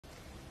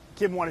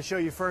Kim, want to show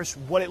you first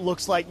what it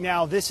looks like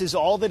now. This is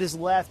all that is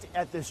left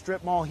at the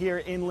strip mall here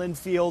in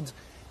Lynnfield.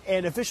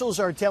 And officials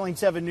are telling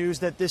 7 News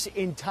that this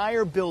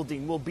entire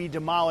building will be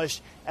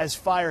demolished as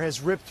fire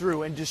has ripped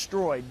through and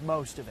destroyed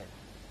most of it.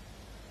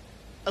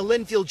 A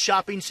Lynnfield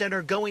shopping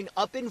center going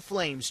up in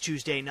flames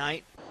Tuesday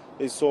night.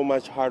 It's so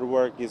much hard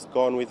work. It's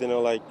gone within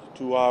like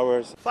 2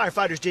 hours.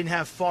 Firefighters didn't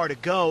have far to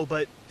go,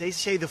 but they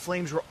say the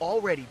flames were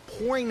already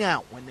pouring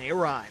out when they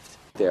arrived.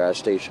 Our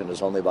station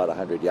is only about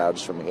 100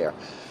 yards from here.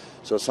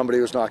 So somebody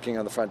was knocking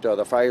on the front door of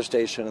the fire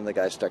station and the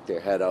guy stuck their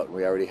head out, and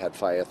we already had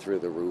fire through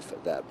the roof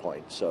at that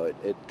point. So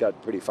it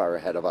got pretty far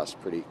ahead of us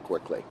pretty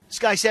quickly.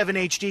 Sky 7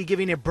 HD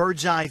giving a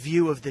bird's eye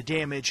view of the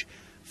damage.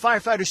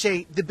 Firefighters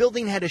say the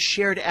building had a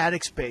shared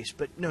attic space,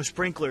 but no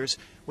sprinklers,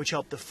 which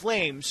helped the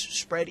flames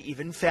spread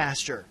even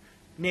faster.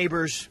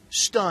 Neighbors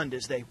stunned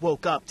as they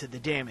woke up to the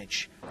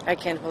damage. I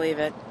can't believe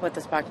it, what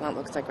this parking lot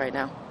looks like right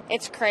now.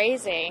 It's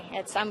crazy.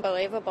 It's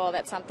unbelievable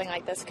that something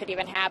like this could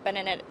even happen,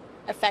 and it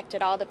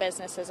affected all the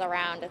businesses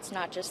around. It's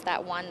not just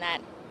that one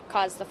that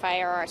caused the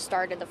fire or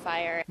started the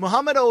fire.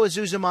 Muhammad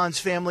Oazuzaman's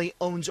family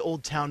owns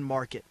Old Town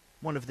Market,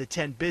 one of the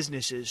 10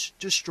 businesses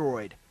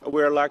destroyed.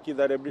 We're lucky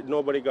that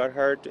nobody got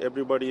hurt.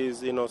 Everybody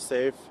is,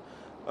 safe.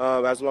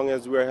 As long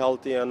as we're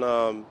healthy and,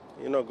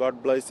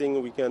 God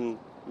blessing, we can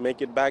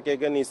make it back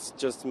again. It's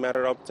just a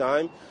matter of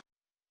time.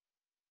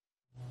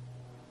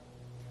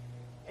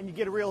 And you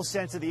get a real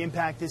sense of the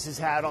impact this has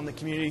had on the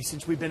community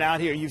since we've been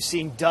out here. You've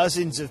seen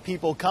dozens of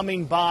people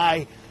coming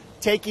by,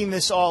 taking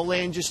this all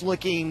in, just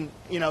looking,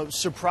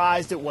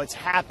 surprised at what's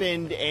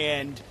happened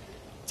and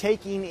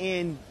taking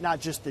in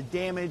not just the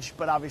damage,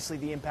 but obviously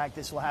the impact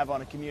this will have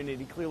on a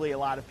community. Clearly, a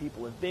lot of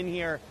people have been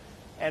here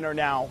and are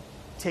now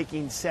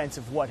taking sense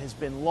of what has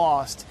been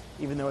lost,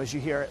 even though, as you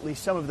hear, at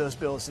least some of those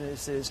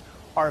businesses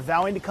are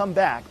vowing to come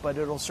back, but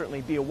it'll certainly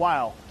be a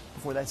while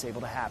before that's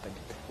able to happen.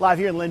 Live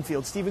here in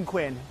Lynnfield, Stephen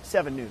Quinn,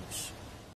 7 News.